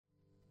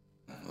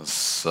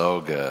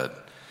So good.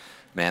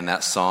 Man,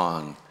 that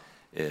song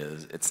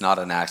it's not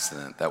an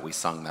accident that we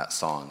sung that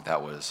song.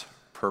 That was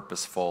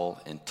purposeful,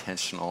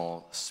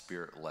 intentional,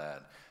 spirit-led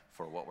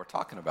for what we're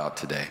talking about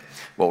today,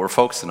 what we're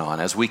focusing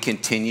on. As we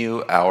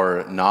continue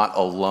our Not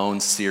Alone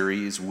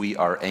series, we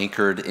are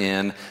anchored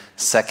in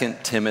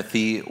 2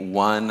 Timothy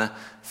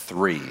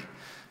 1:3.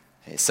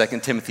 2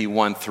 Timothy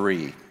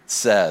 1:3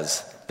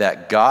 says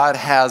that God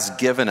has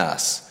given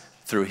us,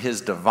 through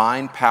his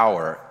divine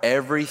power,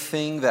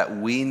 everything that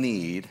we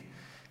need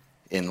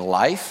in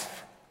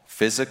life,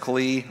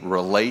 physically,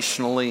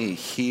 relationally,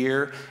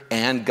 here,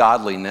 and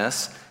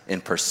godliness,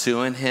 in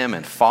pursuing him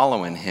and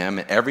following him,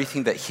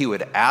 everything that he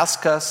would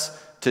ask us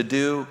to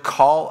do,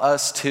 call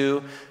us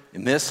to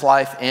in this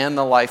life and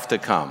the life to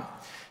come.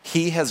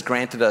 He has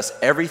granted us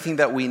everything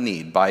that we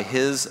need by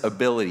his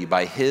ability,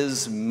 by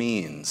his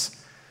means,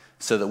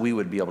 so that we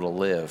would be able to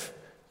live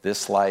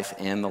this life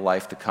and the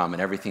life to come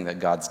and everything that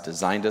God's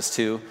designed us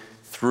to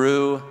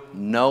through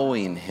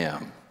knowing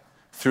him,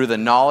 through the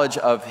knowledge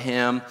of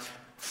him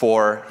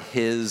for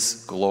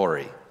his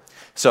glory.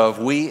 So if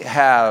we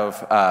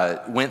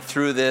have went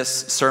through this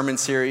sermon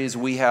series,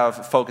 we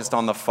have focused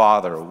on the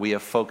Father, we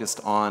have focused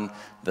on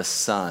the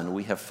Son,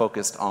 we have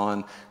focused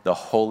on the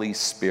Holy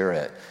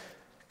Spirit.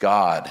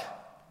 God,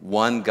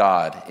 one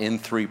God in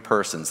three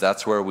persons,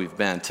 that's where we've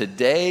been.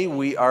 Today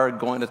we are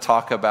going to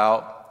talk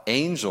about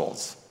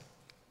angels.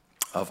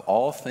 Of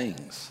all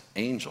things,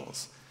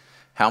 angels.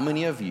 How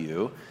many of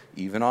you,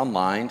 even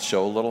online,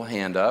 show a little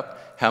hand up,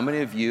 how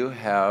many of you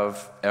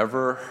have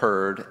ever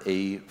heard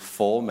a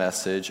full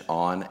message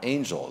on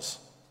angels?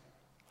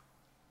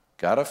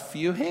 Got a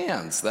few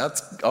hands.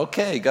 That's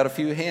okay, got a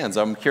few hands.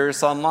 I'm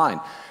curious online.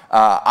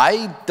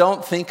 I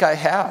don't think I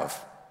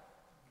have.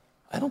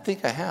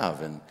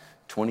 In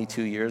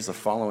 22 years of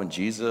following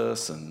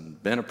Jesus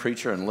and been a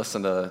preacher and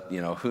listened to,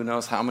 who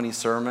knows how many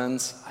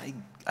sermons,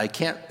 I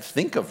can't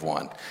think of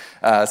one.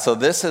 So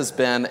this has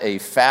been a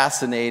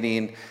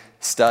fascinating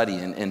study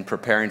in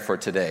preparing for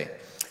today.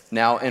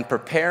 Now, in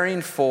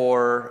preparing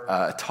for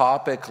a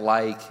topic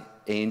like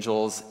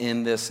angels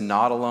in this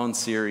Not Alone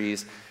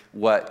series,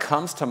 what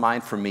comes to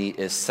mind for me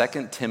is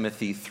 2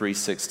 Timothy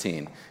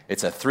 3:16.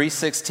 It's a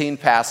 3:16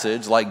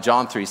 passage like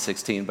John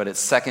 3:16, but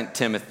it's 2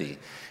 Timothy.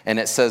 And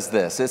it says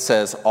this, it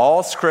says,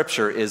 all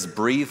scripture is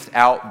breathed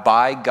out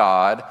by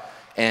God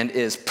and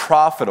is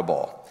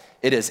profitable.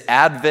 It is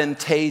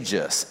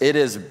advantageous. It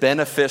is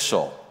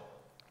beneficial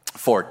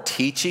for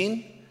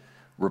teaching,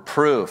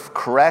 reproof,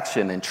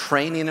 correction, and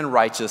training in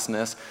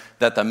righteousness,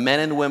 that the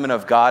men and women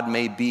of God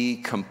may be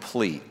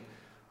complete.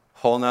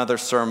 Whole nother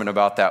sermon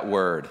about that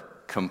word,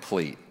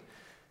 complete.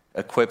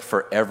 Equipped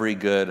for every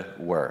good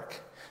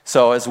work.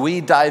 So as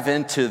we dive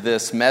into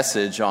this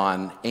message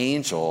on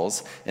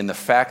angels and the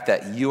fact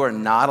that you are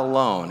not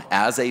alone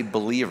as a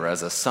believer,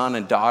 as a son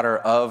and daughter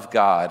of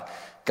God,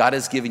 God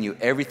has given you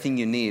everything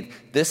you need.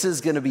 This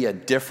is going to be a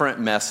different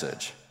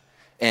message.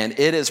 And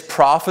it is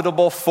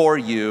profitable for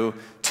you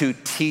to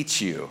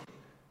teach you,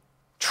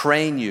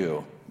 train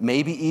you,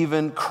 maybe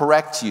even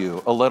correct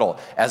you a little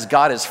as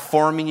God is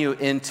forming you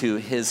into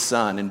his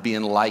son and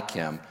being like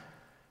him,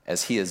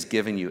 as he has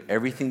given you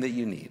everything that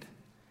you need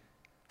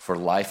for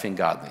life and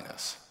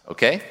godliness.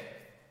 Okay?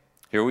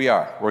 Here we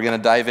are. We're going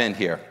to dive in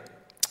here.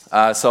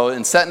 So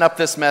in setting up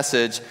this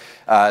message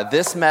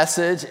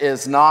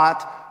is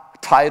not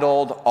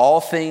titled, All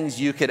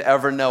Things You Could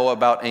Ever Know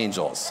About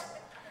Angels.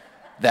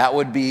 That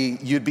would be,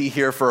 you'd be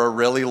here for a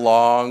really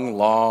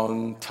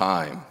long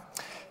time.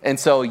 And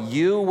so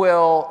you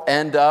will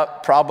end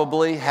up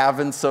probably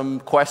having some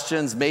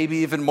questions, maybe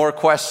even more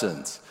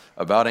questions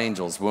about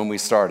angels when we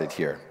started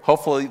here.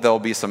 Hopefully there'll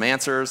be some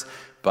answers,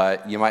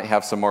 but you might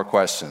have some more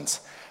questions.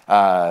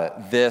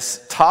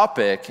 This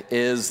topic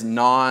is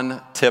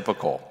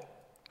non-typical.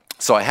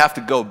 So I have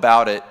to go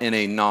about it in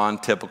a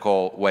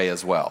non-typical way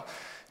as well.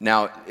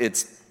 Now,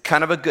 it's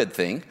kind of a good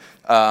thing.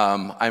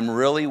 I'm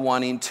really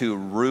wanting to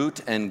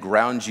root and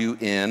ground you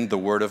in the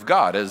Word of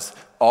God, as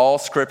all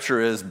Scripture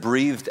is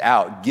breathed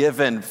out,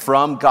 given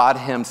from God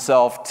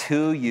himself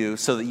to you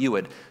so that you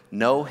would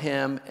know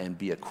him and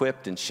be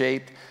equipped and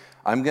shaped.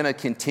 I'm going to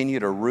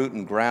continue to root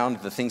and ground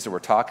the things that we're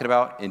talking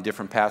about in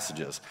different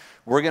passages.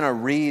 We're going to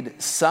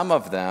read some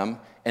of them,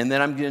 and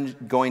then I'm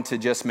going to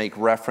just make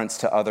reference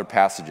to other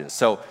passages.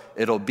 So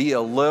it'll be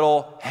a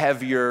little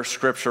heavier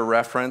Scripture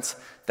reference.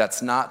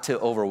 That's not to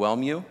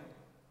overwhelm you.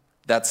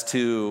 That's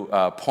to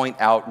point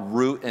out,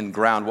 root, and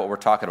ground what we're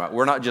talking about.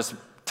 We're not just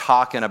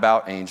talking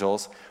about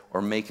angels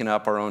or making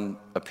up our own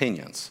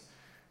opinions.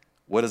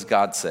 What does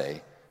God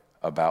say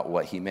about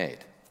what he made?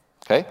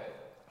 Okay?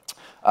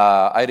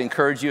 I'd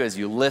encourage you as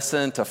you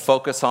listen to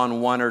focus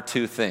on one or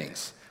two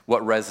things.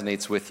 What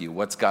resonates with you?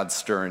 What's God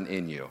stirring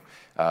in you?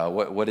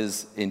 What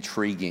is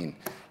intriguing?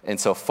 And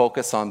so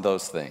focus on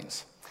those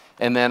things.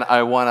 And then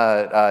I want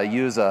to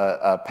use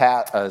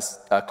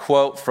a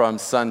quote from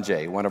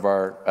Sanjay, one of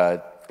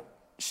our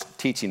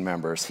teaching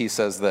members. He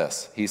says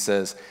this. He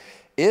says,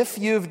 if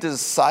you've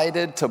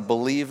decided to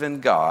believe in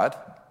God,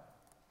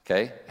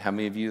 okay, how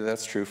many of you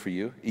that's true for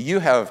you? You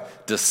have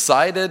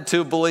decided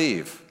to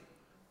believe.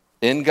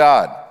 in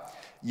God.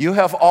 You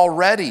have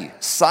already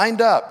signed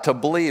up to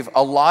believe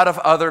a lot of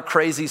other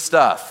crazy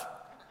stuff.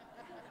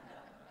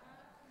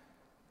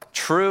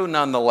 True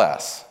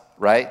nonetheless,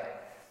 right?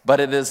 But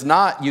it is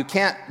not, you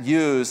can't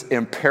use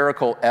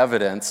empirical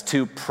evidence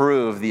to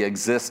prove the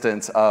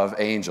existence of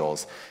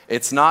angels.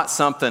 It's not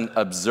something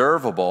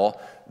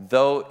observable,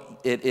 though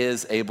it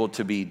is able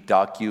to be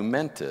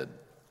documented.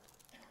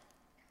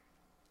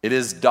 It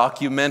is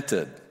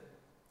documented.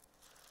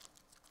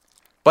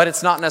 But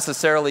it's not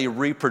necessarily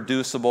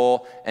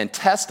reproducible and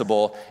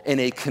testable in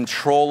a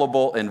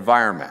controllable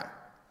environment,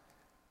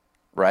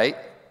 right?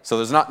 So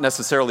there's not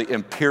necessarily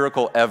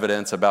empirical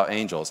evidence about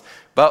angels,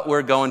 but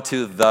we're going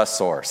to the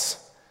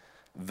source,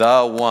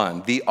 the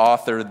one, the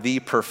author, the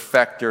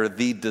perfecter,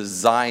 the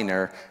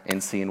designer,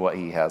 and seeing what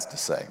he has to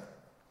say.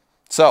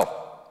 So,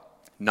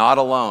 not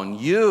alone.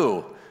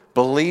 You,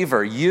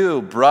 believer,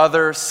 you,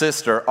 brother,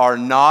 sister, are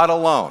not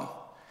alone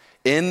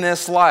in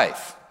this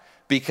life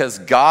because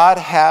God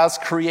has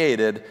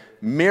created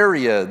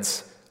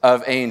myriads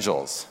of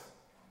angels.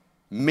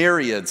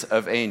 Myriads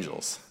of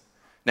angels.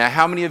 Now,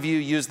 how many of you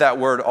use that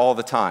word all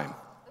the time?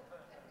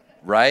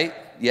 Right?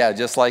 Yeah,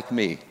 just like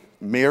me.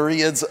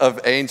 Myriads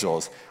of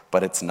angels,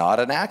 but it's not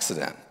an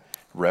accident.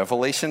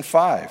 Revelation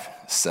 5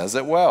 says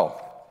it well.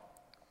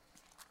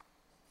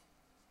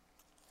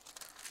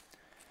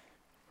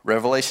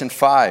 Revelation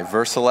 5,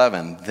 verse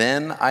 11.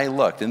 Then I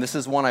looked, and this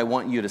is one I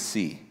want you to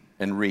see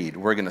and read.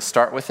 We're going to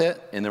start with it,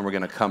 and then we're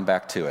going to come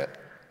back to it.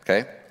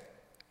 Okay?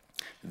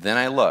 Then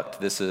I looked.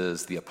 This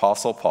is the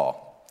Apostle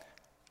Paul.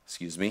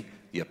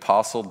 The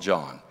Apostle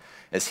John,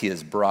 as he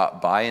is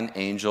brought by an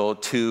angel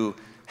to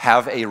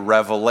have a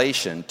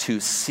revelation,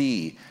 to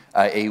see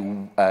a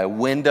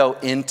window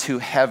into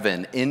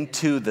heaven,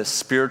 into the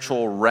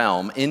spiritual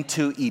realm,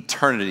 into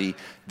eternity.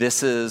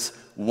 This is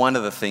one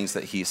of the things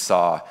that he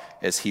saw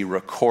as he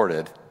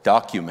recorded,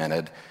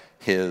 documented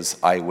his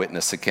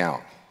eyewitness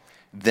account.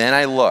 Then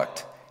I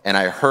looked, and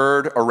I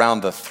heard around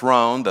the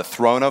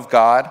throne of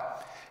God,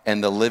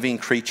 and the living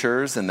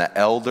creatures and the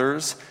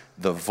elders,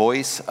 the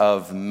voice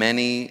of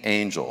many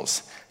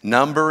angels,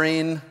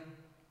 numbering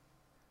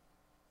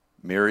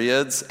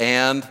myriads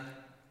and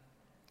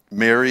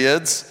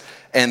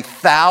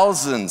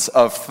thousands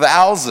of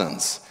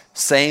thousands,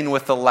 saying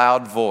with a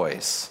loud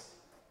voice,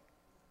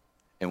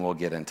 and we'll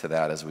get into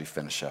that as we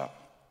finish up.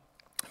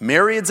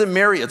 Myriads and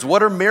myriads.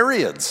 What are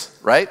myriads,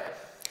 right?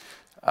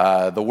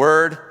 The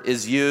word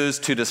is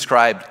used to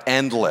describe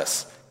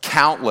endless,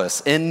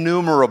 countless,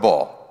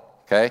 innumerable.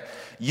 Okay?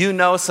 You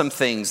know some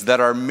things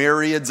that are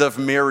myriads of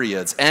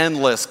myriads,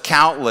 endless,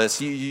 countless.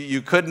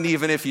 You couldn't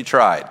even if you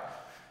tried.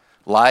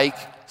 Like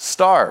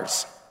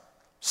stars.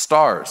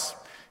 Stars.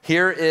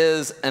 Here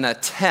is an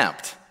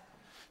attempt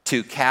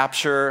to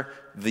capture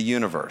the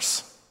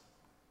universe.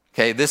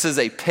 Okay, this is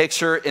a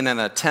picture in an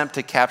attempt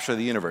to capture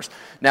the universe.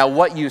 Now,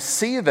 what you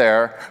see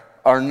there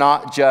are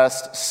not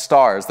just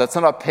stars. That's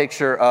not a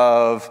picture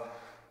of,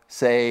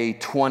 say,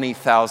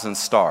 20,000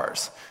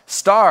 stars.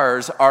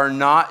 Stars are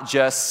not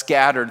just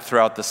scattered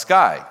throughout the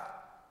sky.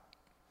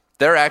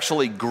 They're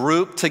actually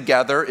grouped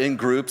together in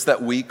groups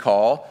that we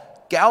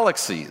call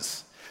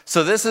galaxies.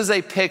 So this is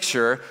a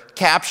picture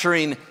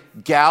capturing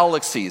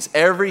galaxies.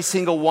 Every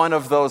single one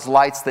of those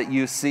lights that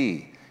you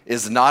see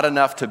is not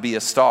enough to be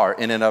a star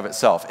in and of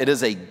itself. It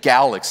is a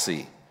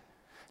galaxy.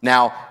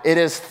 Now, it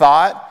is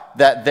thought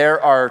that there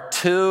are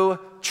 2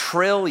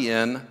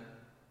 trillion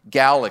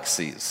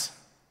galaxies.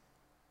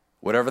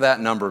 Whatever that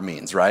number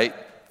means, right?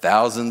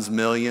 Thousands,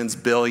 millions,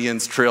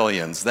 billions,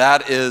 trillions.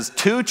 That is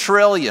 2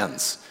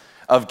 trillions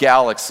of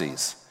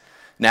galaxies.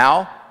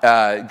 Now,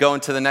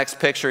 going to the next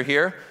picture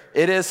here.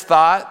 It is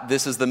thought,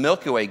 this is the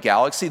Milky Way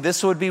galaxy,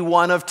 this would be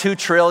one of 2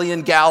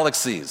 trillion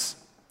galaxies,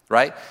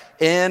 right?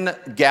 In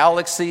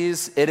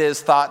galaxies, it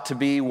is thought to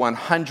be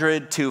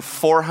 100 to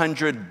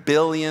 400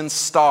 billion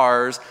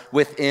stars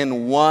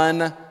within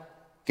one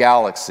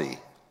galaxy.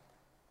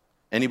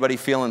 Anybody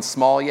feeling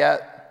small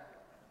yet?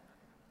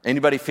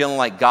 Anybody feeling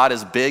like God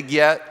is big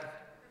yet?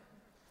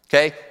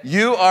 Okay,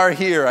 you are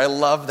here. I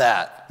love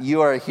that.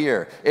 You are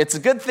here. It's a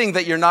good thing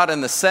that you're not in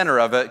the center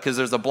of it because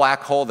there's a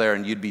black hole there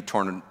and you'd be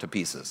torn to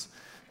pieces.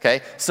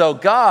 Okay, so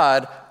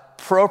God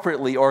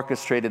appropriately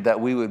orchestrated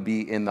that we would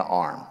be in the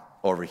arm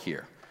over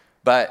here.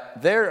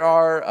 But there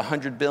are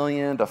 100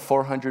 billion to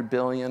 400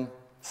 billion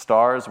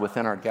stars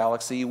within our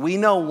galaxy. We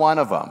know one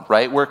of them,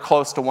 right? We're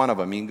close to one of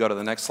them. You can go to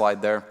the next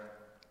slide there.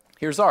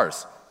 Here's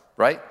ours,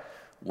 right?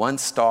 One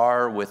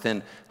star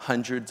within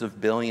hundreds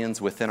of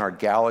billions within our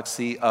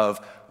galaxy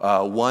of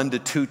 1 to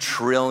 2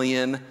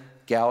 trillion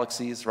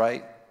galaxies,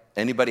 right?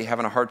 Anybody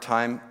having a hard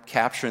time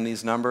capturing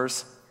these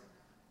numbers?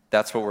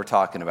 That's what we're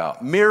talking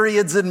about.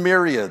 Myriads and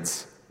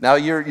myriads. Now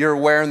you're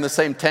wearing the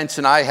same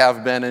tension I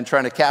have been in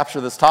trying to capture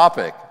this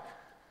topic.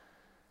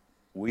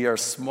 We are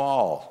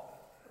small.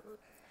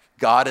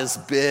 God is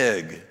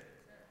big.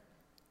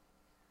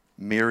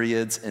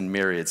 Myriads and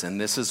myriads. And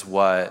this is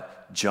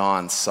what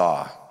John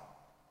saw.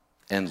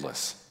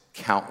 Endless,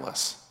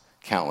 countless,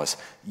 countless.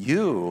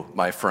 You,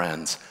 my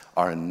friends,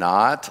 are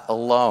not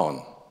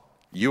alone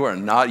You are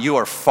not, you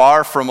are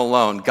far from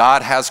alone.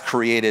 God has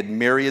created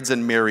myriads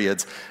and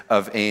myriads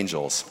of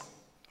angels.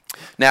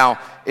 Now,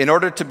 in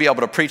order to be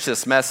able to preach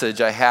this message,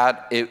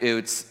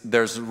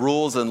 there's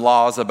rules and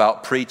laws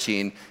about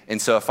preaching,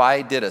 and so if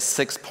I did a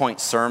 6-point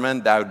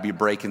sermon, that would be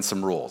breaking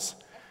some rules.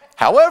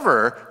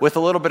 However, with a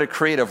little bit of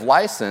creative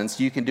license,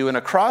 you can do an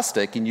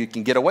acrostic and you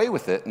can get away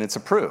with it, and it's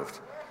approved.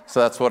 So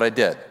that's what I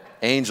did.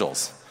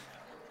 Angels.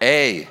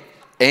 A.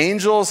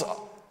 Angels,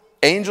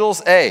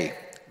 A.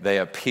 They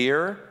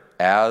appear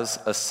as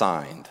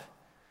assigned.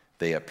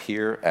 They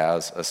appear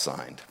as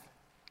assigned.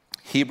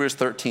 Hebrews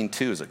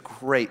 13:2 is a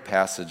great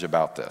passage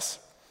about this.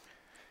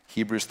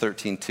 Hebrews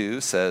 13:2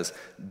 says,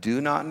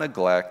 "Do not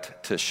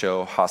neglect to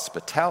show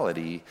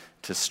hospitality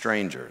to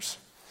strangers,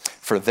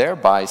 for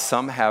thereby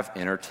some have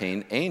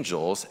entertained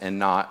angels and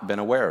not been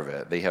aware of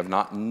it. They have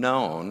not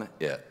known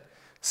it."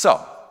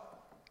 So,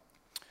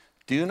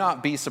 do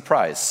not be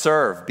surprised.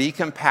 Serve, be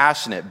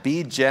compassionate,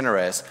 be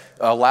generous.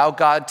 Allow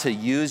God to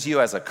use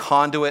you as a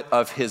conduit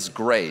of His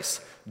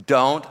grace.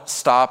 Don't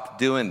stop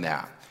doing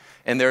that.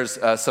 And there's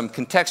some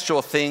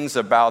contextual things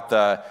about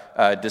the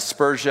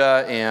dispersion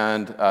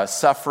and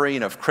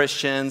suffering of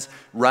Christians,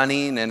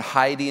 running and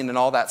hiding and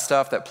all that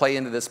stuff that play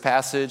into this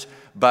passage.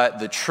 But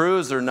the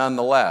truths are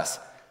nonetheless,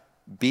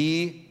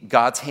 be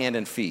God's hand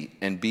and feet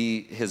and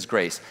be His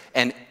grace.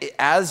 And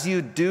as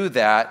you do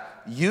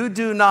that, you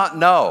do not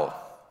know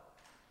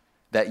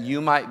that you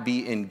might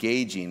be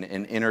engaging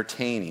and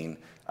entertaining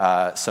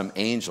some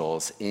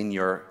angels in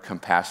your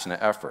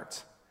compassionate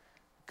efforts.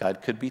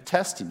 God could be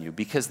testing you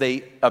because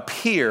they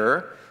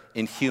appear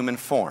in human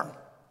form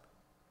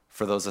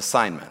for those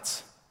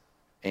assignments.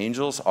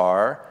 Angels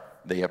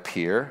they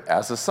appear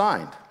as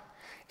assigned.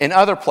 In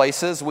other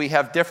places, we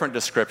have different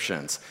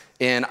descriptions.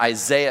 In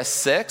Isaiah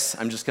 6,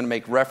 I'm just going to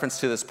make reference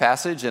to this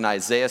passage. In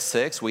Isaiah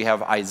 6, we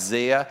have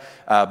Isaiah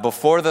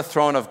before the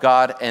throne of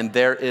God, and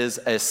there is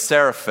a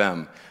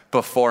seraphim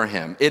before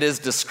him. It is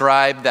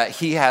described that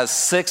he has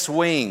 6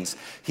 wings.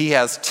 He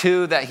has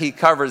 2 that he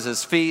covers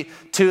his feet,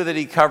 2 that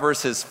he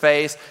covers his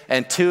face,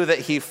 and 2 that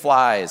he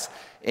flies.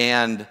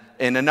 And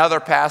in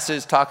another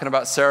passage talking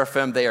about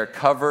seraphim, they are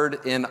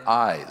covered in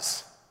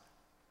eyes.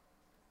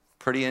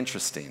 Pretty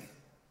interesting.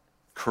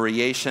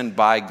 Creation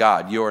by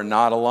God. You are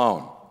not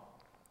alone.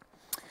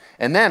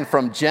 And then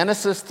from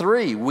Genesis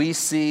 3, we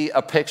see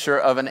a picture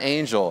of an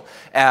angel.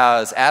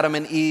 As Adam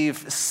and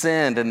Eve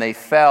sinned and they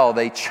fell,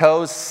 they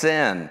chose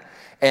sin,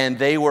 and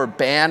they were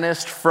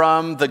banished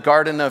from the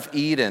Garden of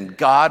Eden.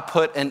 God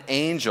put an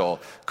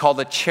angel called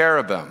a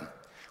cherubim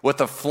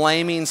with a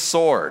flaming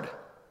sword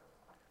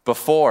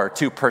before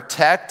to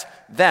protect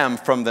them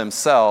from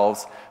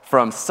themselves,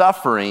 from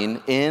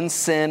suffering in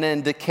sin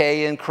and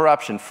decay and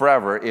corruption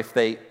forever if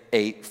they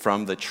ate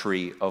from the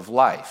tree of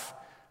life.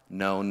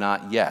 No,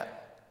 not yet.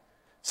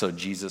 So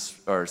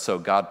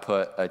God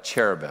put a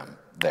cherubim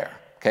there.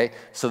 Okay,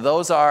 so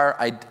those are,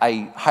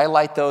 I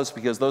highlight those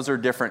because those are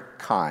different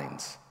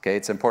kinds. Okay,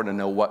 it's important to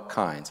know what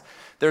kinds.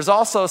 There's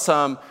also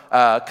some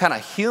kind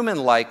of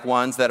human-like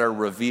ones that are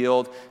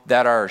revealed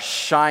that are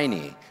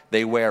shiny.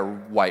 They wear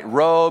white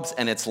robes,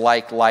 and it's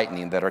like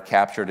lightning that are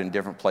captured in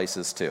different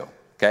places too.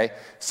 Okay,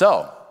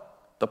 so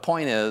the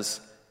point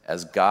is,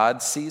 as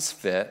God sees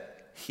fit,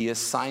 He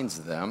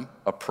assigns them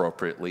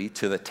appropriately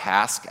to the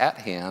task at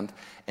hand,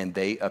 and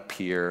they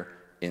appear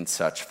in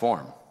such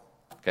form.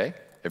 Okay?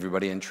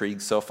 Everybody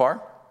intrigued so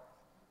far?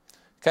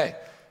 Okay.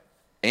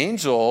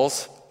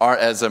 Angels are,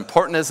 as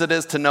important as it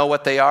is to know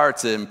what they are,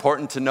 it's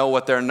important to know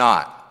what they're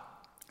not.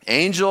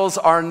 Angels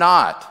are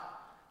not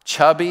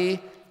chubby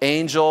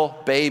angel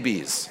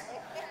babies.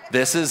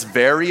 This is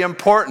very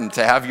important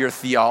to have your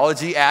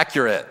theology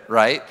accurate,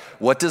 right?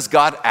 What does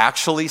God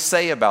actually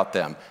say about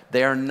them?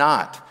 They are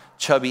not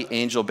chubby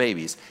angel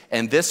babies.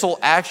 And this will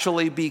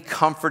actually be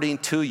comforting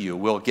to you.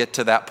 We'll get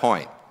to that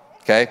point,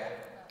 okay?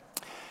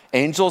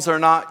 Angels are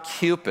not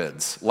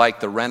cupids like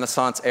the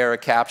Renaissance era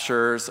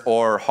captures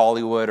or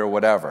Hollywood or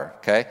whatever,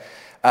 okay?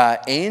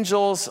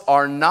 Angels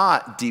are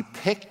not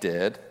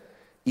depicted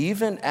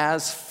even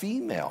as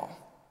female.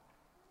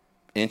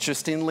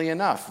 Interestingly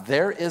enough,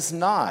 there is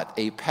not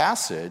a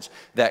passage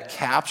that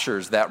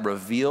captures, that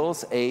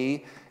reveals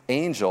an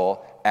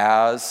angel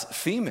as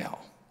female.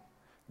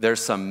 There's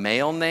some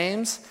male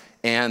names,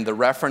 and the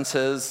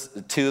references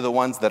to the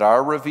ones that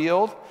are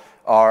revealed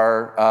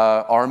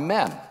are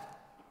men.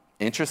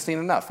 Interesting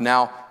enough.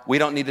 Now, we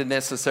don't need to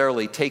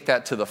necessarily take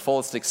that to the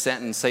fullest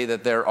extent and say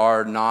that there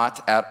are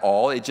not at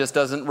all. It just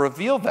doesn't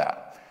reveal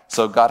that.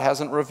 So God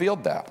hasn't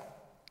revealed that.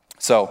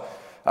 So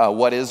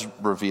what is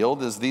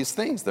revealed is these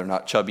things. They're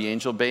not chubby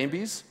angel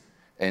babies.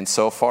 And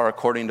so far,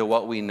 according to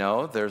what we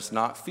know, there's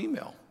not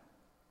female.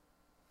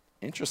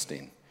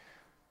 Interesting.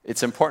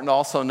 It's important to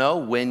also know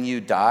when you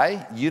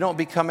die, you don't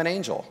become an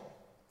angel.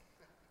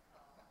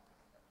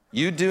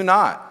 You do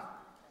not.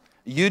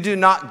 You do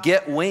not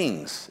get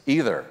wings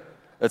either.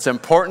 It's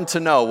important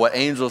to know what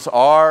angels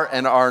are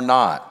and are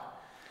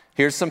not.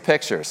 Here's some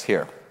pictures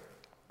here.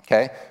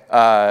 Okay?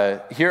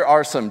 Here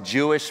are some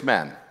Jewish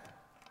men.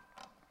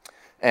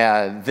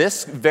 And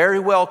this very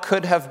well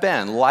could have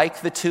been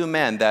like the two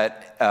men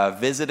that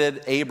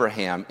visited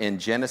Abraham in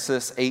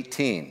Genesis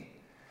 18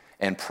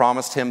 and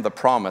promised him the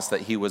promise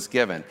that he was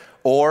given.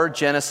 Or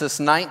Genesis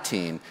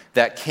 19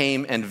 that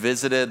came and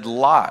visited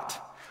Lot.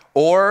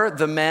 Or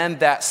the men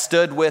that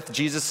stood with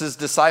Jesus'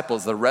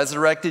 disciples, the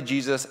resurrected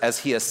Jesus, as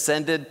he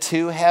ascended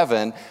to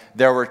heaven.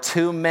 There were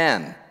two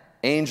men,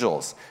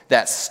 angels,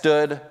 that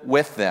stood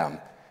with them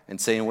and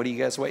saying, what are you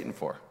guys waiting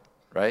for,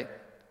 right?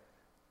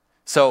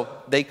 So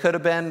they could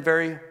have been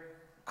very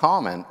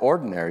common,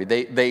 ordinary.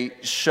 They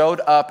showed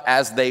up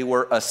as they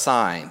were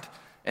assigned.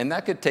 And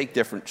that could take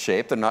different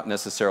shape. They're not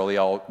necessarily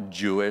all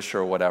Jewish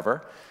or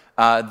whatever.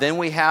 Then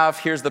we have,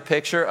 here's the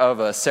picture of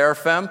a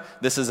seraphim.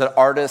 This is an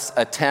artist's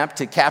attempt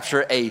to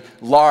capture a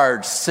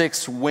large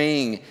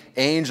 6-wing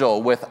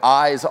angel with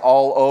eyes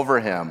all over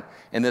him.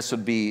 And this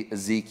would be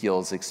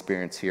Ezekiel's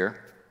experience here.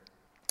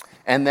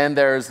 And then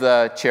there's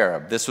the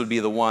cherub. This would be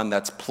the one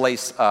that's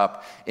placed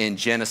up in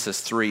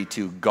Genesis 3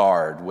 to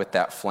guard with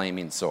that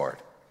flaming sword.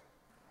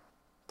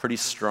 Pretty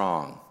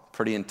strong,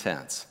 pretty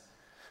intense.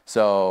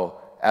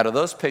 So out of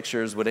those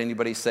pictures, would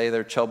anybody say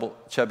they're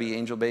chubby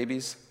angel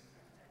babies?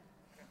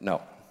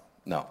 No.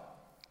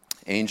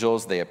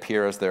 Angels, they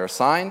appear as they're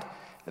assigned.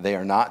 They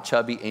are not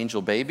chubby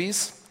angel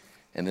babies.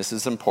 And this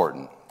is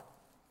important.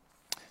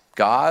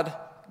 God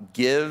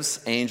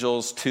gives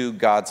angels to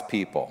God's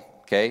people.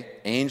 Okay?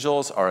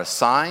 Angels are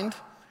assigned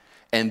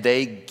and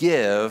they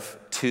give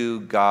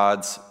to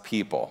God's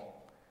people.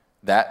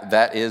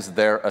 That is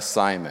their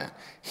assignment.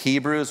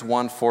 Hebrews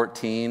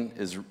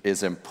 1:14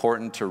 is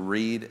important to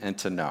read and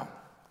to know.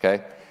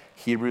 Okay?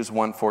 Hebrews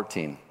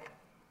 1:14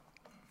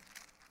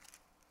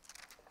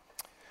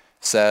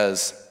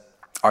 says,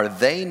 are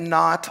they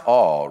not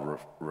all,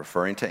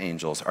 referring to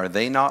angels, are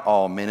they not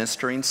all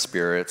ministering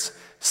spirits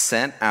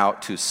sent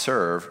out to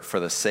serve for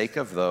the sake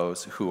of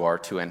those who are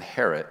to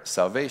inherit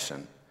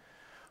salvation?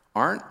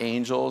 Aren't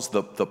angels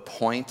the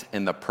point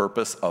and the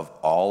purpose of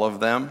all of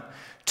them?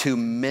 To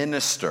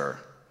minister.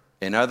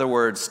 In other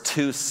words,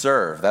 to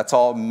serve. That's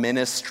all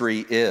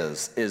ministry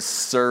is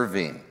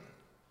serving.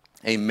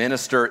 A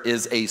minister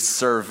is a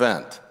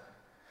servant.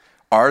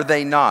 Are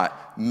they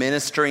not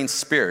ministering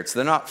spirits?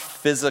 They're not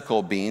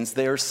physical beings,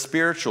 they are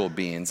spiritual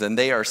beings, and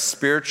they are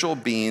spiritual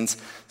beings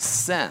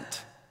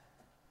sent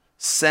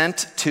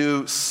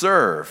to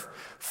serve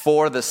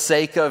for the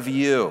sake of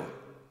you.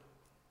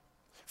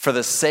 For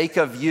the sake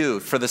of you,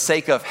 for the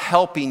sake of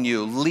helping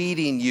you,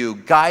 leading you,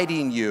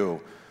 guiding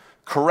you,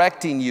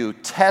 correcting you,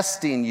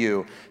 testing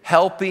you,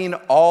 helping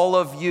all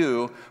of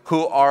you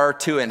who are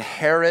to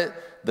inherit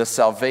the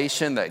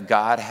salvation that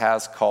God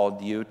has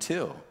called you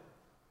to,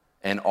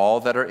 and all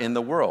that are in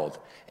the world.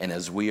 And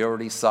as we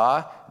already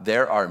saw,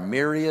 there are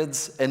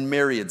myriads and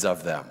myriads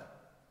of them.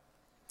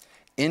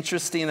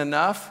 Interesting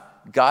enough,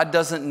 God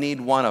doesn't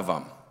need one of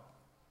them.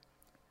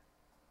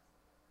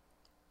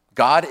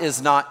 God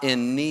is not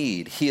in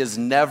need. He is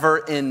never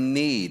in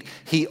need.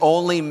 He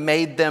only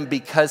made them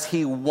because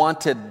he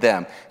wanted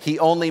them. He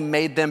only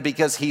made them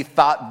because he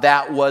thought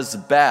that was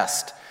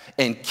best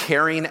in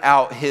carrying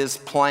out his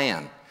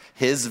plan,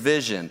 his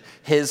vision,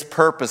 his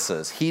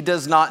purposes. He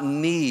does not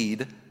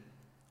need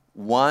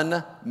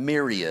one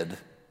myriad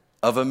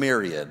of a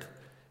myriad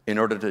in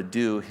order to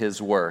do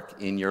his work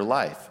in your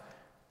life.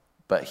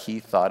 But he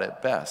thought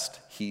it best.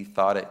 He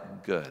thought it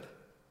good.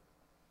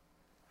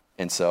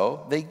 And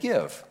so they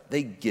give.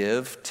 They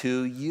give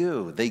to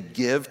you. They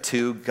give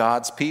to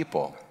God's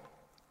people.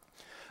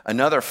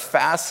 Another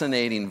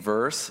fascinating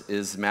verse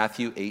is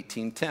Matthew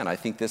 18:10. I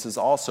think this is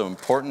also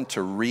important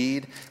to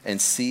read and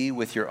see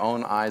with your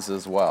own eyes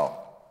as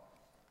well,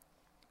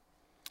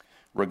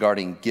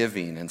 regarding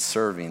giving and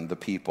serving the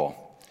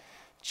people.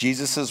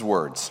 Jesus'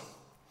 words,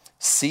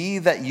 see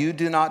that you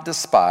do not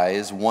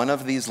despise one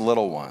of these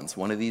little ones,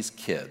 one of these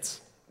kids,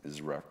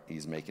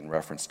 he's making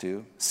reference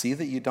to. See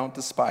that you don't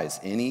despise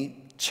any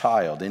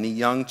child, any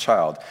young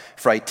child.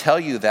 For I tell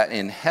you that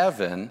in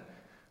heaven,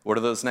 what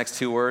are those next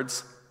two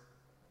words?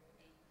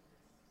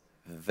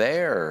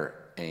 Their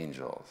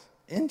angels.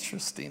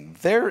 Interesting.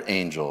 Their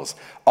angels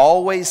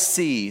always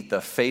see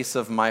the face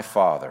of my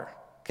Father.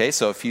 Okay,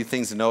 so a few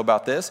things to know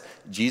about this.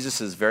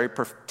 Jesus is very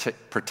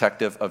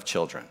protective of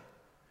children.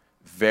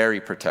 Very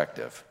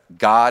protective.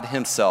 God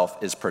himself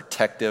is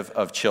protective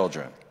of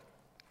children.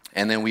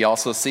 And then we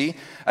also see,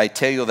 I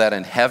tell you that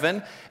in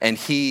heaven, and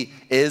he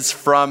is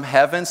from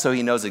heaven, so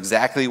he knows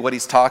exactly what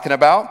he's talking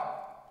about.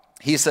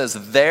 He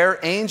says, their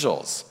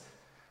angels,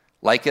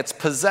 like it's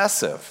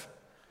possessive.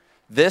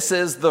 This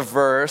is the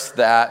verse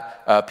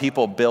that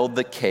people build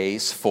the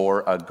case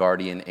for a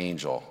guardian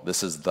angel.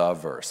 This is the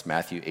verse,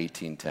 Matthew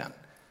 18:10.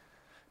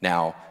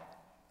 Now,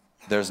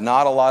 there's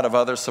not a lot of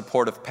other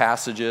supportive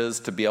passages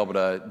to be able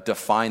to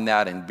define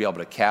that and be able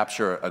to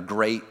capture a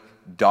great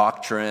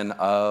doctrine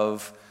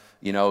of,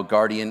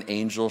 guardian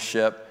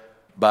angelship,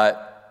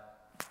 but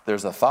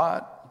there's a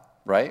thought,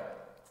 right?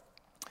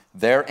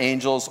 Their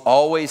angels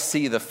always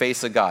see the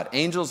face of God.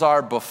 Angels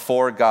are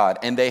before God,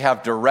 and they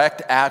have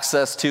direct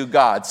access to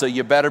God, so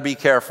you better be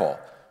careful,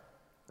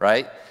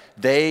 right?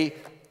 They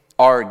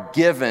are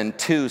given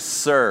to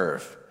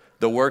serve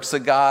the works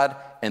of God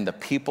and the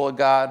people of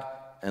God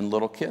and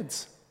little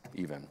kids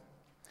even.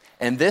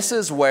 And this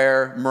is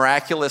where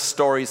miraculous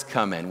stories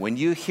come in. When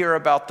you hear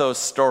about those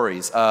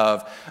stories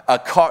of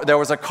there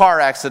was a car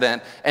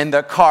accident and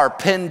the car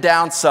pinned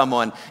down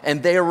someone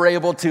and they were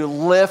able to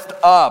lift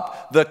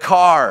up the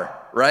car,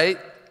 right?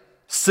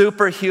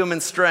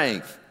 Superhuman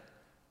strength,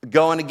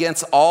 going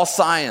against all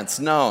science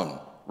known,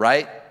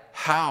 right?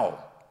 How?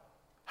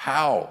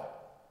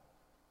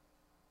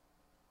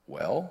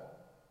 Well,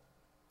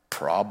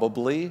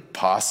 probably,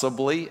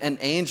 possibly, an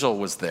angel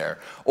was there,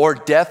 or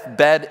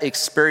deathbed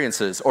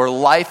experiences, or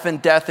life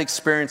and death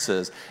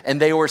experiences,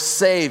 and they were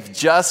saved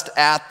just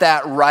at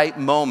that right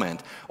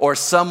moment, or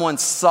someone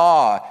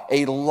saw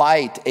a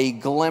light, a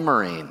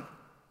glimmering,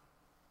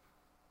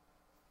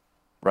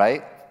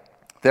 right?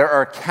 There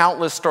are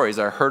countless stories.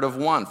 I heard of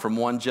one from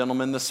one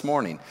gentleman this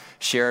morning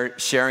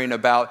sharing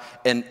about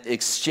an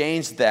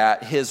exchange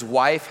that his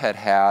wife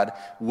had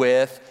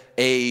with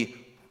a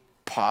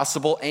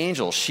possible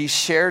angel. She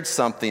shared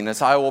something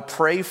as I will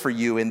pray for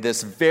you in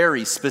this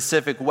very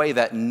specific way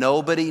that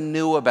nobody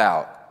knew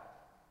about.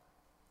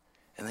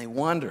 And they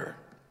wonder,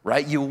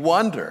 right? You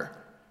wonder.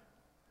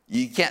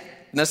 You can't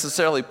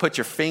necessarily put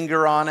your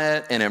finger on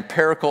it and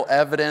empirical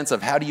evidence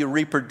of how do you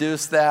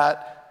reproduce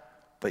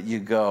that, but you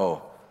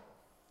go,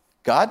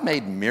 God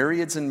made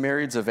myriads and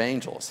myriads of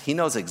angels. He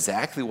knows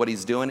exactly what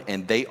he's doing,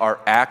 and they are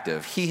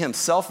active. He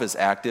himself is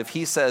active.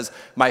 He says,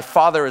 my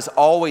Father is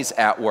always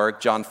at work,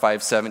 John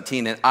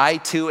 5:17, and I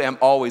too am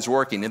always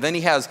working. And then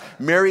he has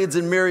myriads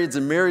and myriads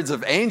and myriads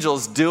of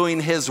angels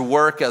doing his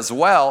work as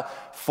well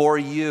for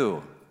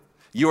you.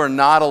 You are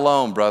not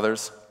alone,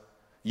 brothers.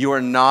 You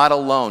are not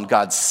alone.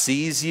 God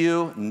sees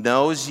you,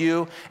 knows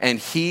you, and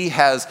he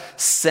has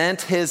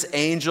sent his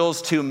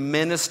angels to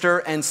minister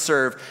and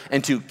serve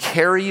and to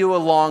carry you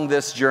along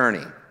this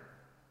journey.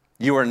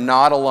 You are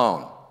not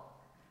alone.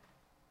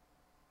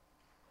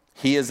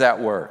 He is at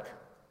work.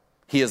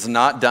 He is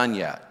not done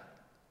yet.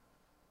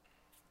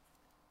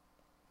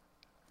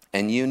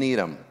 And you need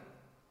him.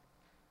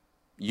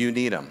 You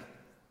need him.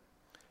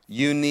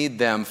 You need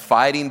them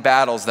fighting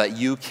battles that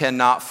you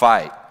cannot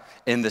fight.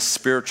 In the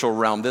spiritual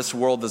realm. This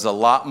world is a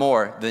lot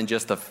more than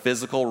just the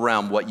physical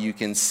realm, what you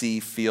can see,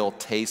 feel,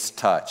 taste,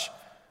 touch.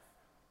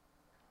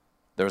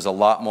 There's a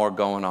lot more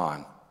going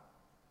on,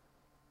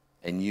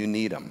 and you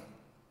need them.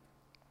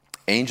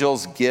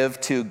 Angels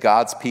give to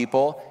God's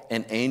people,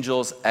 and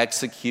angels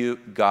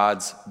execute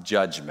God's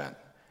judgment.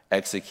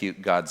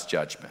 Execute God's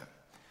judgment.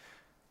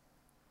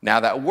 Now,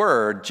 that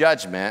word,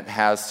 judgment,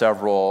 has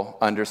several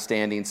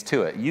understandings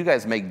to it. You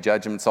guys make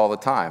judgments all the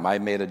time. I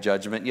made a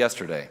judgment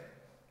yesterday,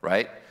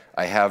 right?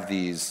 I have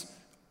these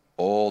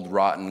old,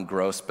 rotten,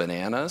 gross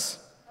bananas,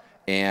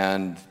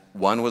 and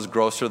one was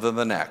grosser than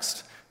the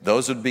next.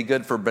 Those would be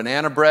good for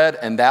banana bread,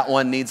 and that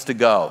one needs to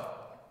go,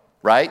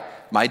 right?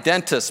 My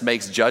dentist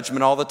makes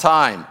judgment all the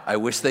time. I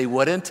wish they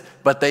wouldn't,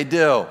 but they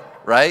do,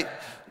 right?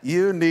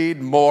 You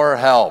need more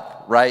help,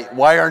 right?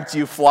 Why aren't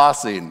you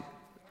flossing,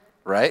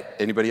 right?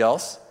 Anybody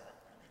else?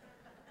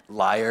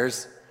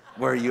 Liars,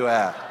 where are you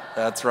at?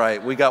 That's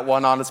right. We got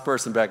one honest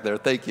person back there.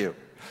 Thank you.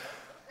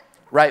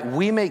 Right,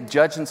 we make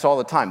judgments all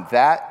the time.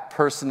 That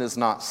person is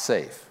not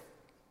safe.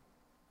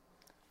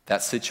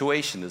 That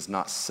situation is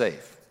not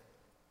safe.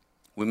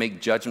 We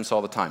make judgments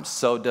all the time.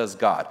 So does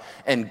God.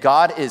 And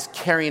God is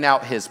carrying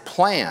out his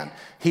plan.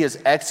 He is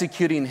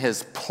executing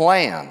his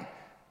plan.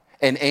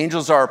 And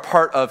angels are a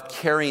part of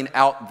carrying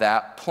out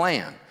that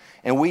plan.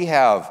 And we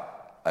have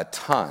a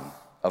ton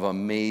of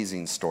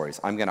amazing stories.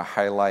 I'm going to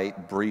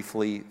highlight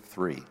briefly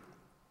 3.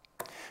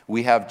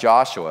 We have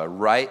Joshua,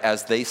 right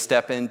as they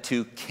step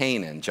into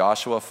Canaan,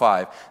 Joshua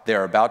 5,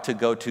 they're about to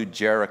go to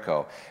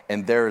Jericho,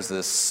 and there's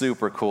this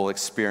super cool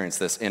experience,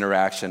 this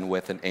interaction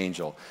with an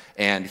angel.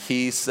 And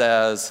he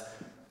says,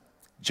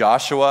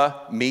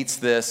 Joshua meets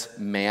this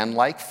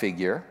man-like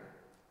figure.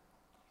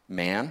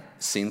 Man,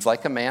 seems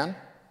like a man,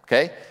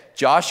 okay?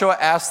 Joshua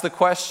asks the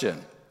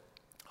question,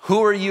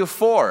 who are you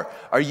for?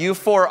 Are you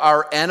for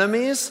our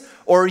enemies,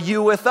 or are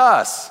you with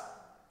us?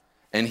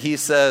 And he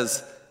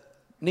says,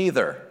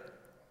 neither.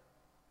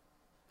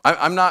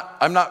 I'm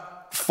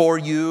not for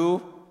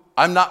you.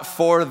 I'm not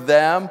for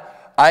them.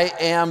 I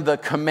am the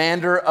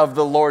commander of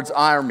the Lord's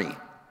army.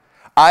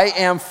 I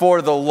am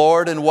for the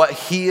Lord and what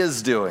he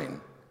is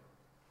doing.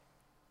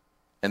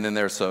 And then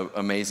there's an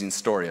amazing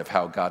story of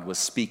how God was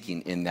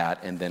speaking in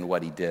that and then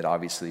what he did,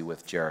 obviously,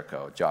 with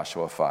Jericho,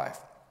 Joshua 5.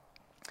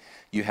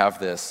 You have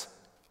this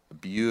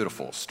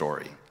beautiful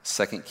story,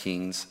 2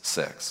 Kings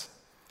 6.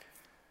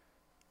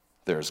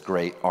 There's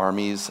great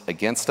armies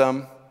against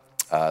them,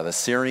 the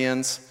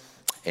Syrians.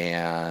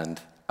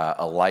 And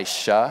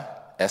Elisha,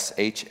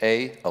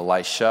 S-H-A,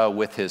 Elisha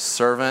with his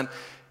servant,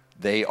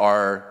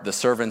 the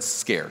servant's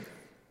scared.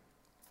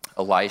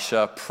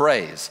 Elisha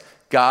prays,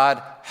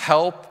 God,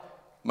 help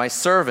my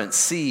servant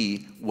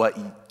see what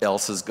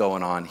else is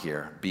going on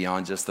here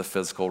beyond just the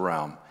physical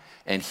realm.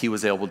 And he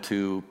was able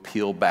to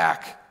peel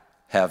back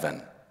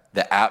heaven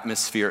the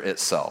atmosphere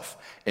itself,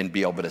 and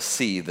be able to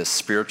see the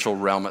spiritual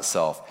realm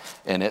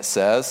itself. And it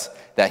says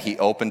that he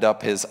opened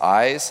up his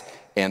eyes,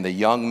 and the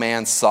young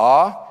man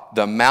saw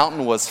the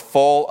mountain was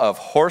full of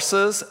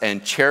horses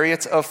and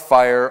chariots of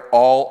fire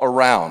all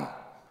around,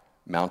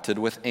 mounted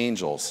with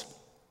angels.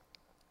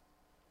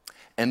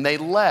 And they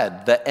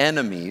led the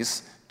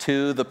enemies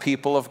to the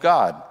people of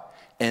God.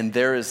 And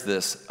there is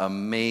this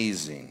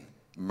amazing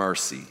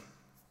mercy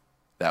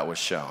that was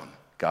shown.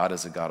 God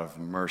is a God of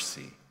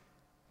mercy.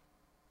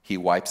 He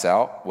wipes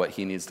out what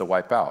he needs to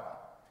wipe out.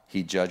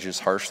 He judges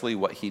harshly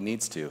what he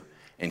needs to.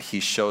 And he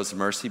shows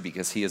mercy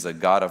because he is a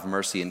God of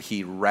mercy, and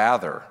he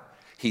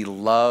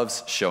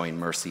loves showing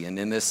mercy. And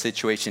in this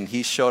situation,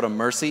 he showed them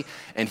mercy,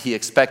 and he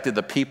expected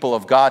the people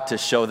of God to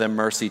show them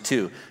mercy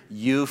too.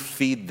 You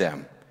feed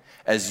them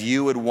as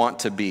you would want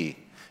to be.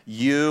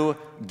 You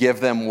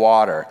give them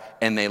water,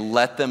 and they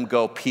let them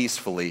go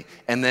peacefully.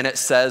 And then it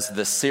says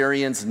the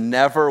Syrians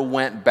never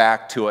went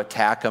back to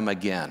attack them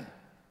again.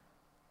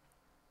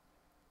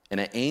 And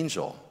an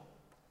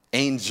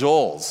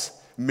angels,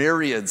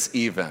 myriads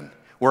even,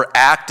 were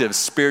active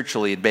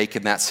spiritually in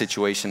making that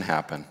situation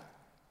happen.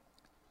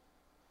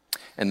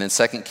 And then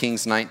 2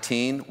 Kings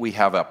 19, we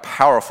have a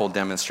powerful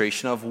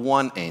demonstration of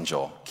one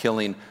angel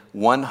killing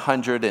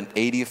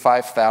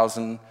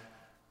 185,000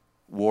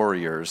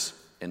 warriors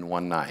in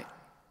one night.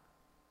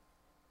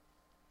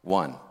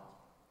 1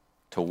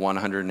 to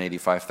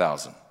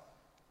 185,000.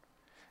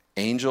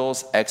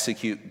 Angels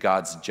execute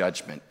God's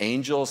judgment.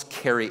 Angels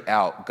carry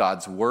out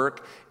God's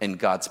work and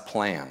God's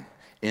plan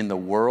in the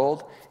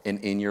world and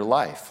in your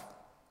life.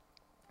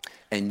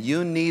 And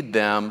you need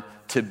them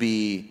to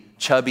be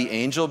chubby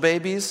angel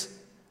babies?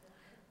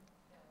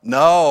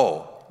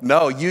 No,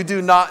 you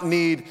do not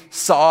need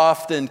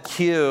soft and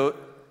cute.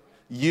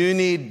 You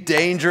need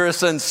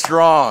dangerous and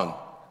strong.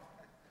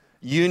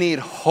 You need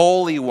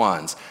holy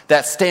ones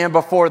that stand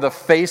before the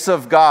face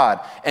of God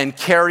and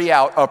carry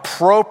out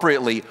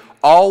appropriately,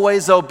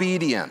 always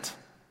obedient,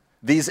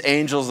 these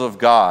angels of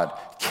God,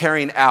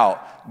 carrying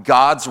out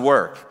God's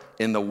work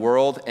in the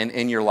world and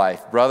in your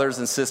life. Brothers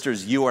and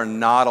sisters, you are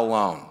not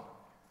alone.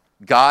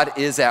 God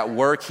is at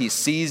work. He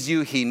sees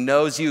you. He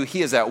knows you.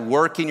 He is at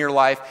work in your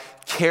life,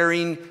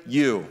 carrying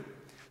you,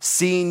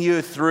 seeing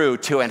you through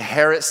to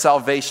inherit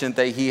salvation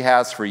that he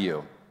has for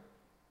you.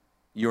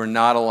 You are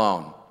not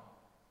alone.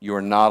 You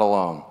are not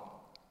alone.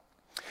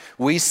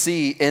 We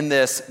see in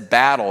this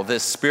battle,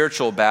 this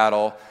spiritual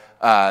battle,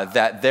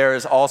 that there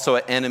is also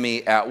an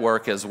enemy at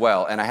work as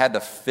well. And I had to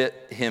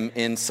fit him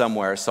in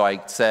somewhere, so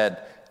I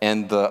said,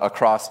 in the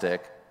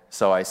acrostic,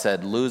 so I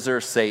said,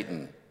 loser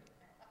Satan.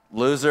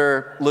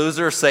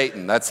 Loser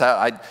Satan. That's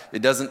how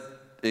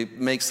it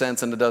makes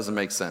sense and it doesn't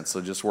make sense.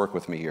 So just work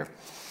with me here.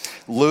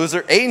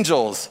 Loser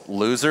angels,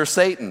 loser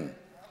Satan.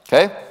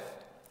 Okay?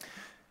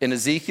 In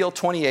Ezekiel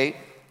 28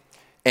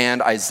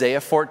 and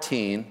Isaiah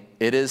 14,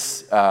 it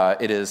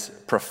is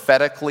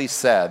prophetically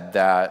said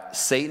that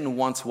Satan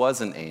once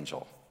was an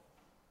angel.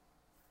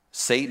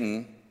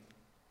 Satan,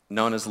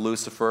 known as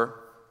Lucifer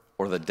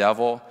or the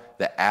devil,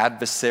 the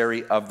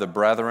adversary of the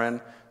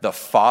brethren, the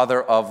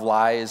father of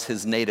lies,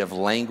 his native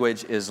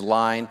language is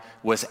lying,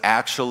 was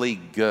actually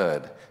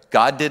good.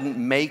 God didn't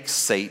make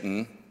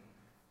Satan.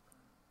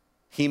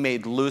 He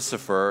made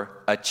Lucifer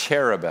a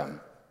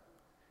cherubim.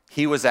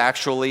 He was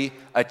actually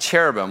a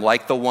cherubim,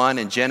 like the one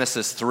in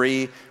Genesis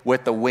 3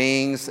 with the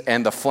wings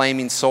and the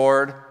flaming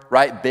sword,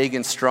 right? Big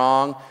and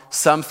strong.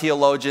 Some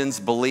theologians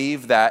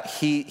believe that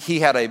he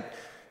had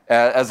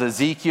as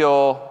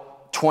Ezekiel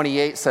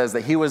 28 says,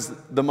 that he was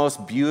the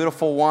most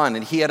beautiful one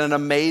and he had an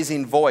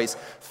amazing voice.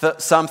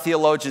 Some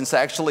theologians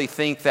actually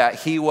think that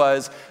he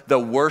was the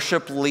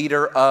worship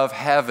leader of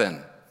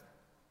heaven.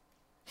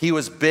 He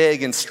was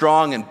big and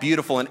strong and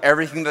beautiful and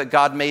everything that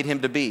God made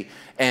him to be.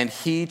 And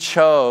he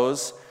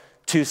chose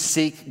to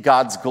seek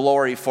God's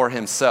glory for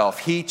himself.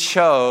 He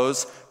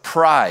chose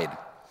pride.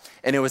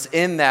 And it was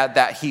in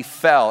that he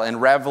fell. In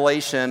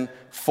Revelation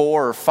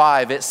 4 or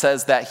 5, it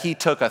says that he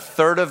took a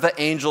third of the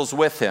angels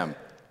with him,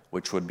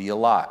 which would be a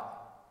lot,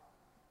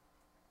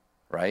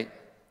 right?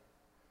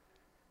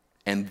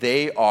 And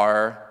they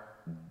are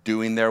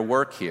doing their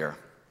work here.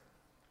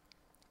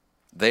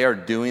 They are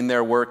doing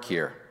their work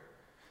here.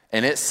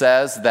 And it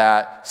says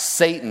that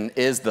Satan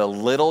is the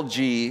little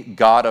g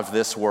god of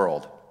this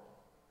world.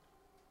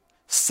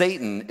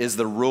 Satan is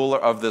the ruler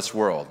of this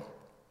world.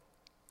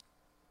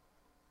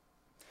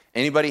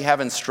 Anybody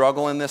having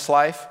struggle in this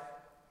life?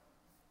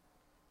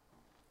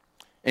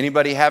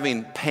 Anybody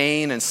having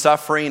pain and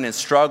suffering and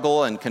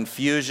struggle and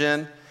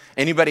confusion?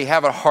 Anybody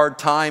have a hard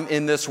time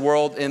in this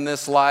world, in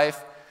this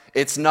life?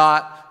 It's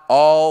not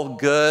all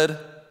good.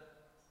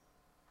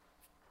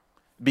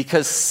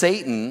 Because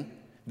Satan,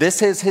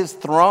 this is his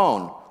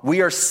throne.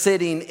 We are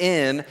sitting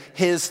in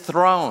his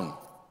throne.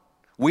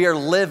 We are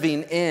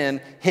living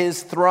in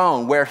his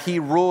throne where he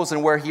rules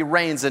and where he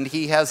reigns, and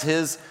he has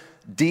his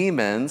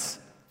demons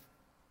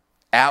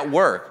at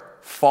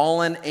work.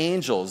 Fallen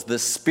angels, the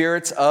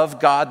spirits of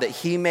God that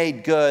he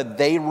made good,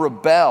 they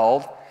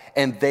rebelled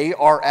and they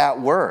are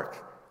at work.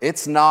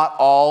 It's not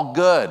all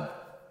good.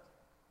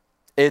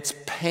 It's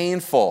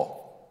painful.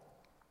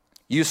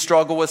 You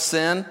struggle with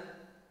sin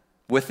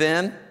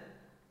within.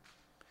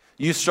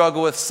 You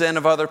struggle with sin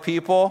of other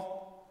people.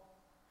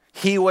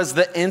 He was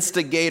the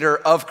instigator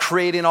of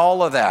creating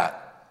all of that.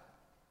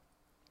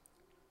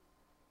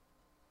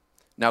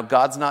 Now,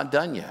 God's not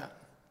done yet,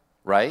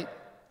 right?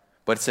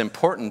 But it's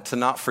important to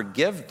not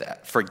forget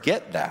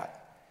that.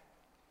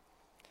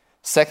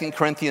 2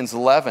 Corinthians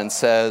 11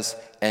 says,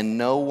 and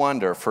no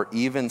wonder, for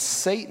even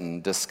Satan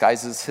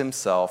disguises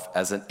himself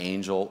as an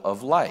angel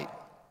of light.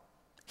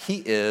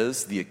 He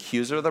is the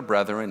accuser of the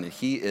brethren, and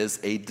he is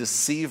a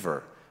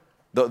deceiver.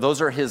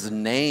 Those are his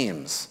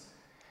names.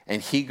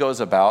 And he goes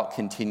about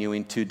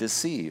continuing to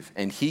deceive.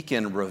 And he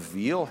can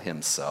reveal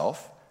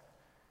himself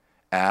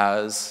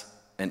as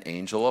an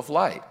angel of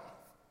light.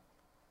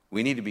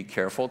 We need to be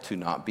careful to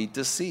not be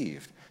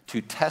deceived,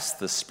 to test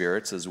the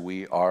spirits as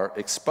we are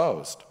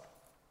exposed.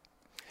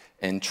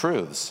 And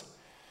truths.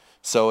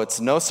 So it's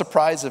no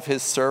surprise if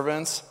his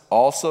servants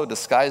also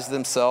disguise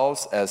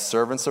themselves as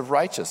servants of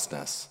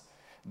righteousness.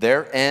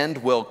 Their end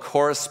will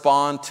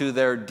correspond to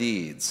their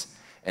deeds.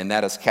 And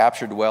that is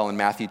captured well in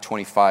Matthew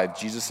 25,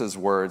 Jesus'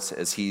 words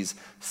as he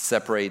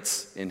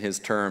separates, in his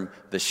term,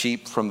 the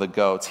sheep from the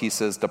goats. He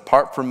says,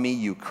 depart from me,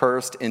 you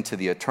cursed, into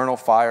the eternal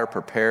fire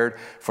prepared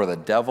for the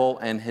devil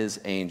and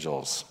his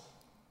angels.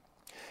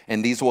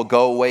 And these will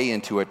go away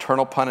into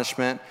eternal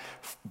punishment,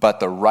 but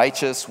the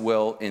righteous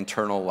will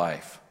eternal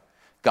life.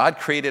 God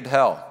created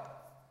hell.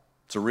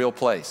 It's a real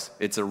place.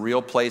 It's a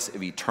real place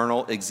of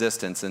eternal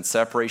existence and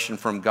separation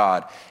from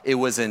God. It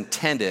was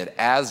intended,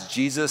 as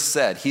Jesus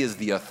said, he is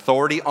the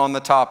authority on the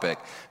topic.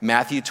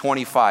 Matthew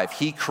 25,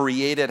 he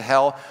created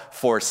hell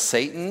for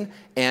Satan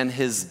and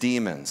his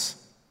demons.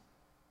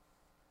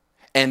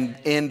 And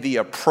in the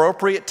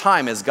appropriate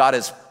time, as God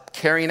is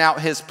carrying out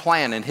his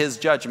plan and his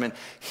judgment,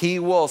 he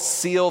will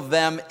seal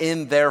them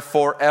in there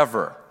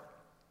forever.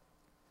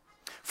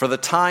 For the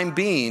time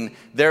being,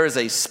 there is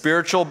a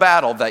spiritual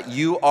battle that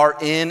you are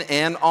in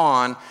and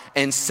on,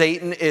 and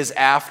Satan is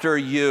after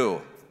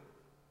you.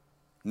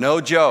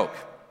 No joke.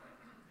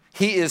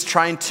 He is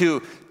trying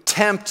to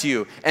tempt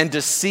you and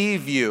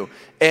deceive you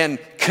and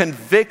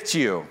convict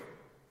you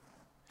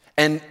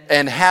and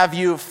have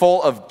you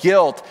full of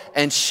guilt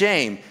and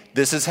shame.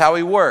 This is how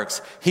he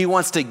works. He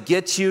wants to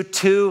get you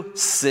to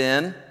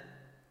sin,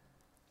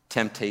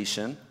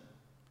 temptation.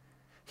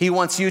 He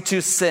wants you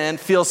to sin,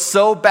 feel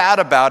so bad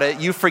about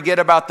it, you forget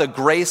about the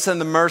grace and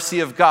the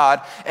mercy of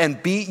God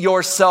and beat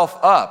yourself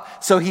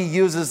up. So he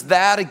uses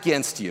that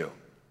against you.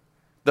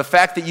 The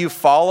fact that you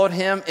followed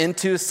him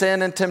into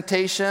sin and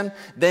temptation,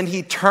 then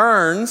he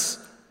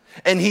turns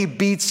and he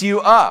beats you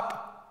up.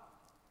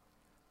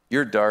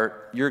 You're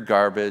dirt, you're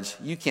garbage,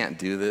 you can't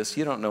do this,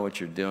 you don't know what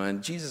you're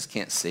doing, Jesus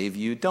can't save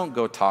you, don't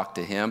go talk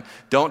to him,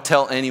 don't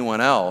tell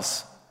anyone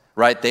else,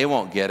 right? They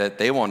won't get it,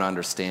 they won't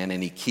understand,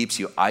 and he keeps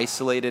you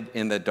isolated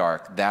in the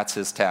dark. That's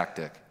his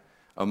tactic,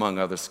 among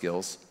other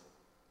skills.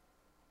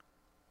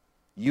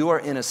 You are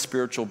in a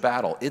spiritual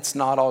battle. It's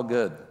not all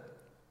good.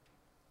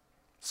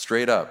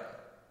 Straight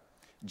up.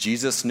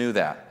 Jesus knew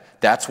that.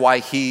 That's why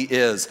he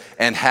is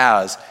and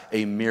has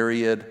a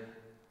myriad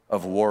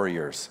of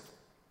warriors.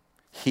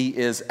 He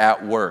is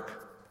at work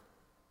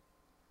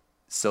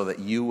so that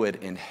you would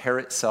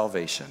inherit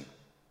salvation,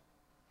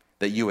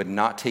 that you would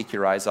not take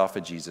your eyes off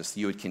of Jesus,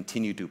 you would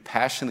continue to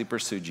passionately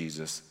pursue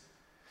Jesus,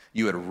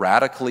 you would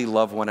radically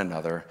love one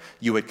another,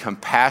 you would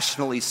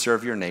compassionately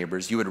serve your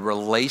neighbors, you would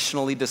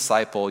relationally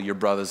disciple your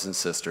brothers and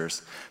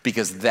sisters,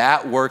 because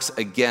that works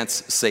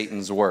against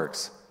Satan's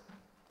works.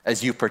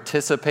 As you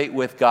participate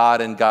with God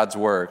and God's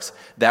works,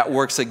 that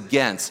works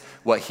against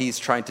what he's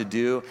trying to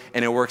do,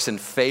 and it works in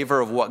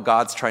favor of what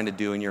God's trying to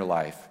do in your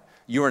life.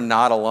 You are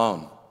not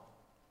alone.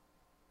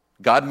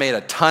 God made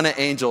a ton of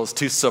angels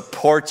to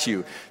support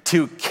you,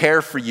 to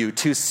care for you,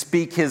 to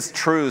speak his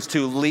truths,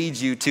 to lead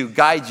you, to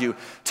guide you,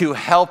 to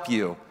help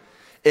you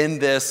in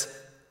this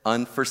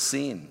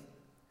unforeseen,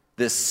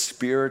 this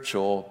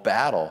spiritual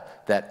battle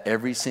that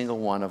every single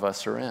one of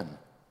us are in.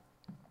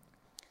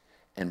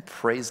 And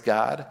praise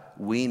God,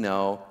 we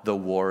know the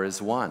war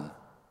is won.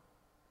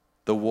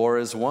 The war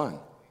is won.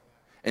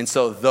 And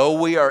so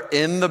though we are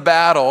in the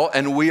battle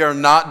and we are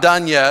not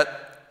done yet,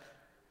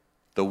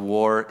 the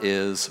war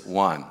is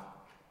won.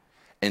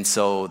 And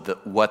so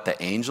what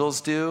the angels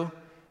do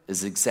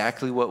is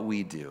exactly what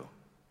we do.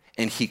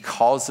 And he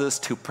calls us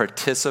to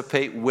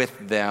participate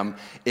with them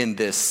in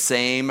this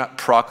same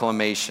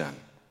proclamation.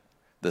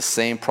 The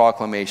same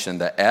proclamation.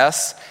 The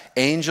S,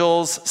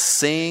 angels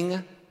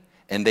sing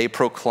and they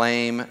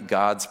proclaim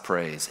God's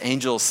praise.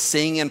 Angels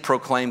sing and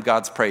proclaim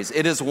God's praise.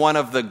 It is one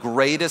of the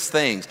greatest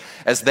things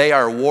as they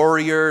are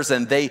warriors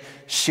and they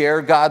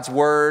share God's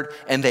word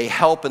and they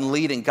help and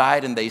lead and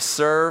guide and they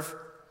serve.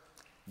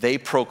 They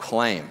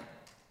proclaim.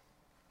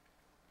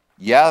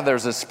 Yeah,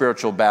 there's a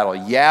spiritual battle.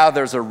 Yeah,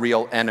 there's a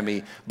real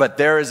enemy, but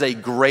there is a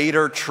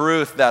greater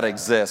truth that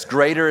exists.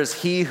 Greater is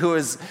he who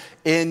is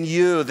in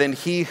you than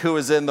he who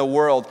is in the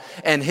world.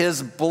 And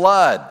his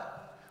blood,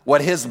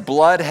 what his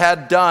blood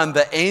had done,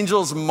 the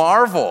angels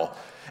marvel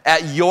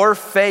at your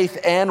faith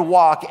and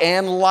walk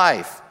and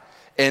life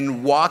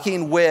in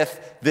walking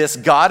with this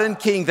God and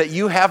King that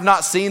you have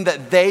not seen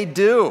that they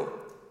do.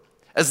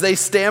 As they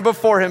stand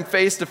before him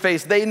face to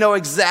face, they know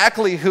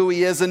exactly who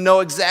he is and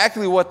know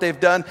exactly what they've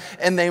done,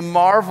 and they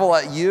marvel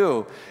at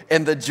you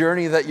and the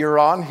journey that you're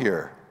on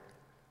here,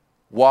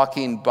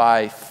 walking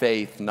by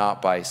faith,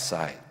 not by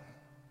sight.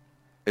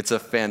 It's a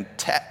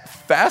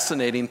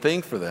fascinating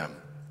thing for them.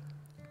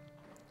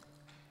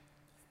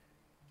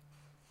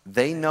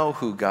 They know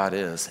who God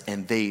is,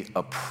 and they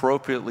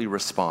appropriately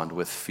respond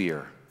with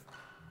fear,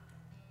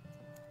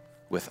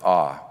 with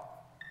awe,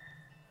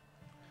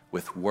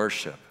 with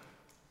worship.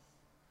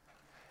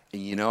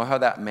 And you know how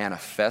that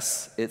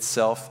manifests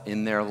itself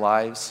in their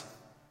lives?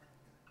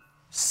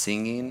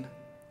 Singing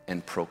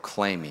and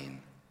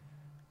proclaiming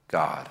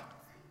God.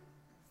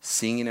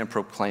 Singing and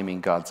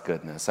proclaiming God's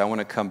goodness. I want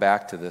to come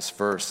back to this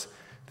verse,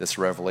 this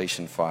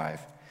Revelation 5,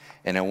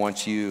 and I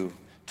want you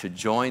to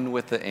join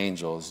with the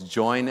angels,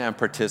 join and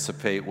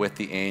participate with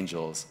the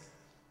angels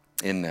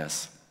in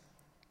this.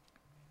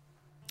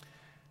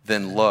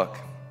 Then look,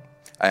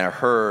 I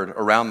heard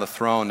around the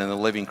throne and the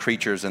living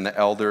creatures and the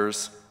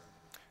elders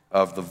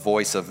of the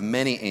voice of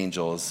many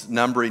angels,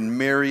 numbering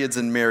myriads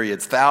and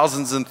myriads,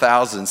 thousands and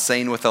thousands,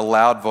 saying with a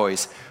loud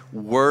voice,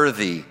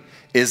 "Worthy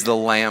is the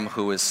Lamb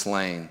who is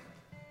slain."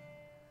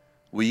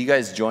 Will you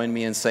guys join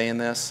me in saying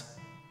this?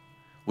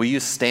 Will you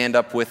stand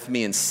up with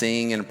me and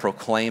sing and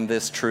proclaim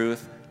this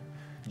truth?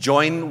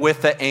 Join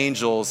with the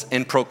angels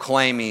in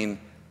proclaiming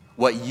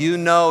what you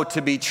know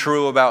to be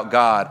true about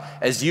God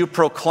as you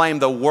proclaim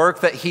the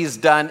work that he's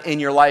done in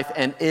your life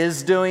and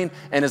is doing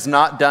and is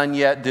not done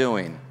yet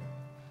doing.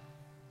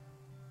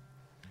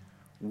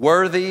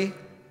 Worthy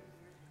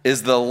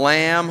is the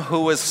Lamb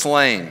who was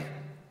slain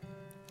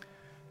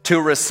to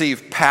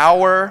receive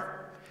power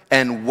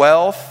and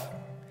wealth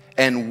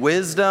and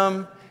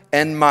wisdom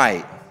and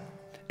might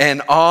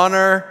and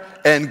honor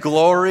and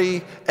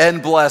glory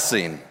and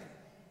blessing.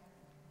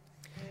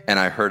 And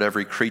I heard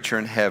every creature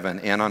in heaven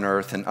and on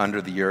earth and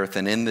under the earth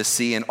and in the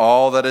sea and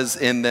all that is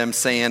in them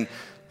saying,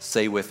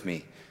 say with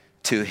me,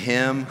 to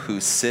him who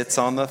sits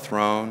on the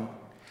throne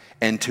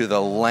and to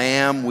the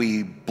Lamb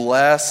we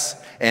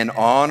bless and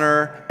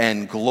honor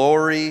and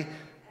glory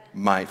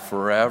might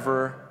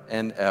forever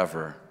and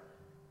ever.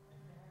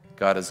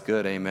 God is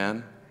good,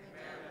 amen?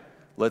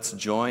 Let's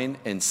join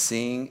and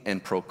sing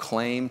and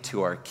proclaim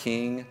to our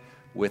King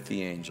with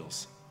the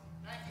angels.